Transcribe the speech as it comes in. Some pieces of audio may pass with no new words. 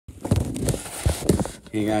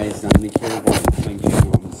Hey guys, I'm Nick here. Welcome to my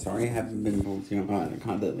channel. I'm sorry I haven't been posting a lot of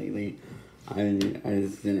content lately. I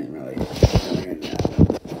just didn't really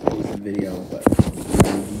post a video, but we're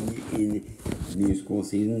going to be in new school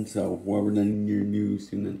season, so whoever your new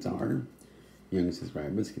students are, young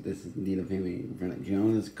subscribers, this is indeed a family-friendly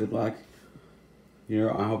channel. Just good luck.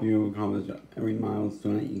 Here, I hope you accomplish every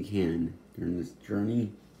milestone that you can during this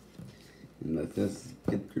journey. And let's just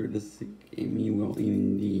get through this, and we will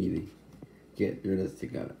indeed get through this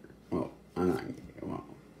together. Well, I'm not, well,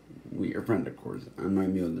 we are friends, of course. I'm not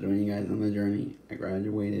going to be able to join you guys on the journey. I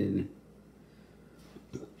graduated.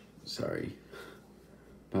 Sorry.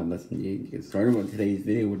 But let's indeed get started with today's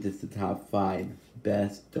video, which is the top 5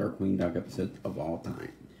 best Darkwing Duck episodes of all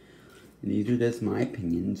time. And these are just my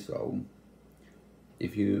opinions, so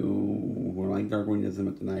if you like Darkwing as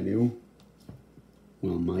much as I do,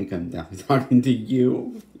 well, Mike, I'm definitely talking to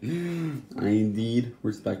you. I indeed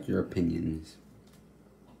respect your opinions.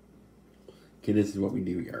 Okay, this is what we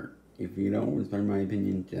do here. If you don't respect my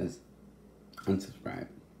opinion, just unsubscribe.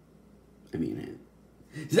 I mean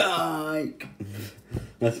it. Psych!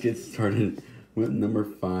 Let's get started with number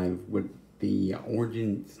 5 with the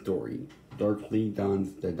origin story. Darkly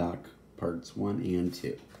Dawns the Duck, parts 1 and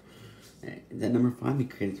 2. That number 5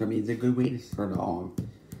 because for me is a good way to start off.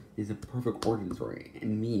 It's a perfect origin story.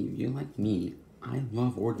 And me, if you like me, I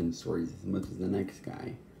love origin stories as much as the next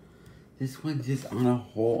guy. This one's just on a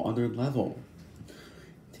whole other level.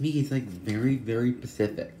 To me, it's like very, very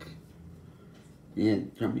specific.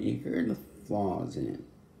 And you hear the flaws in it.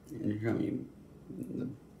 And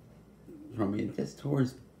it just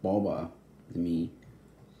towards Boba to me.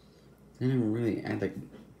 They never really act like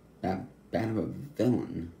that bad of a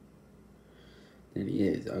villain that he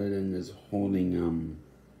is, other than just holding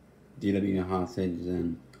DW hostage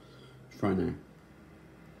and trying to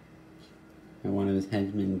have one of his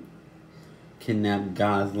henchmen kidnap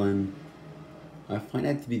Goslin. I find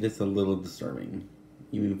that to be just a little disturbing,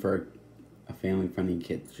 even for a family-friendly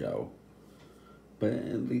kids show. But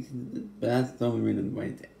at least that's the only reason why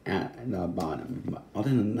it's at the bottom. But other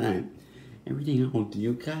than that, everything else,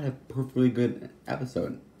 you got a perfectly good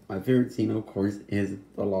episode. My favorite scene, of course, is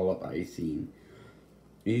the lullaby scene.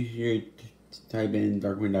 You should type in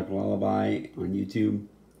Darkwing Duck Lullaby on YouTube.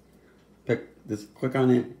 Just click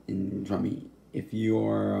on it and try me. If you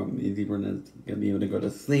are easy for this, gonna be able to go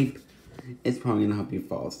to sleep, it's probably gonna help you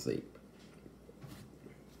fall asleep.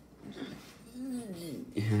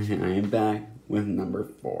 I am back with number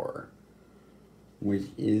 4, which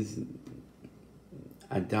is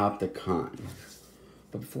Adopt a Con.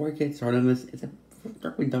 But before I get started on this, it's for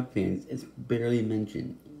Darkwing Duck fans, it's barely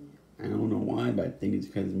mentioned. I don't know why, but I think it's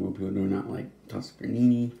because more people do not like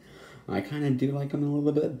Toscanini. I kind of do like him a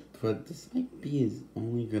little bit, but this might be his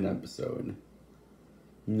only good episode.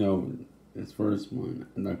 No, his first one,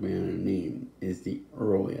 Duckman and a Name, is the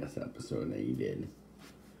earliest episode that he did.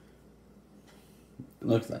 It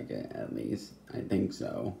looks like it, at least. I think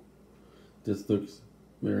so. This looks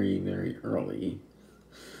very, very early.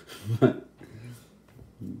 But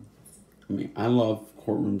I mean, I love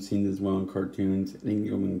courtroom scenes as well in cartoons. I think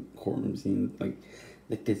in courtroom scenes, like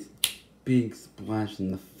this big splash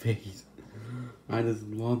in the face. I just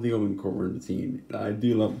love the open courtroom scene. I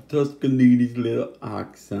do love Toscanini's little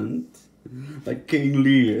accent, like King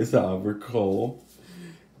Lear, as I recall.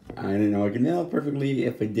 I don't know I can nail it perfectly.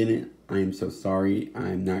 If I didn't, I am so sorry.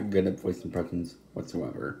 I'm not good at voice impressions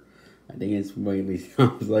whatsoever. I think it's what it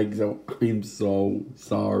sounds like, so I'm so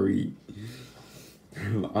sorry.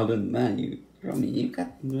 Other than that, you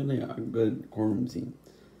got really a good courtroom scene.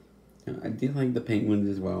 I do like the penguins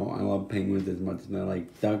as well. I love penguins as much as I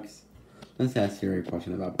like ducks. Let's ask Siri a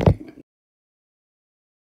question about penguins.